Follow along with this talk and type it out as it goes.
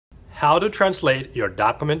how to translate your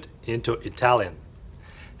document into Italian.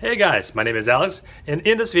 Hey guys, my name is Alex, and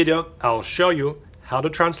in this video I'll show you how to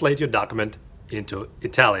translate your document into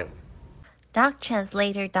Italian.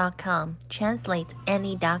 Doctranslator.com translates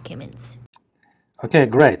any documents. Okay,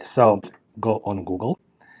 great. So go on Google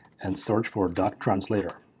and search for Doc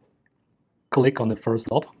Translator. Click on the first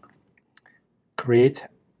dot. Create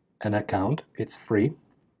an account. It's free.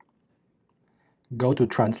 Go to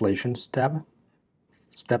Translations tab.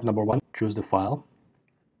 Step number 1, choose the file.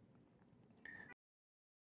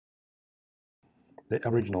 The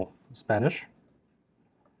original Spanish.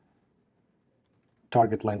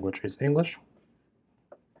 Target language is English.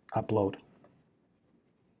 Upload.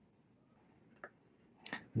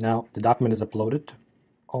 Now the document is uploaded.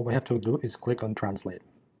 All we have to do is click on Translate.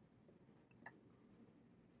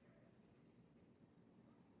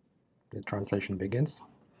 The translation begins.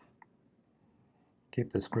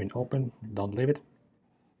 Keep the screen open, don't leave it.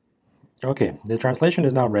 Okay, the translation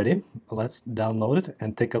is now ready. Let's download it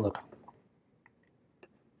and take a look.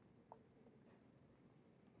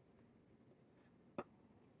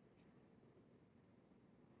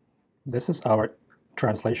 This is our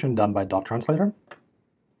translation done by doctranslator.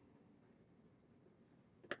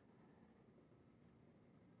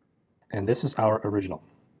 And this is our original.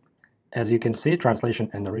 As you can see,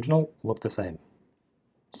 translation and original look the same.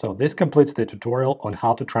 So this completes the tutorial on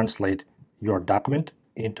how to translate your document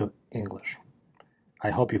into English.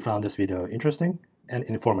 I hope you found this video interesting and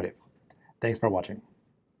informative. Thanks for watching.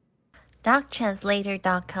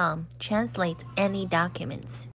 Doctranslator.com translates any documents.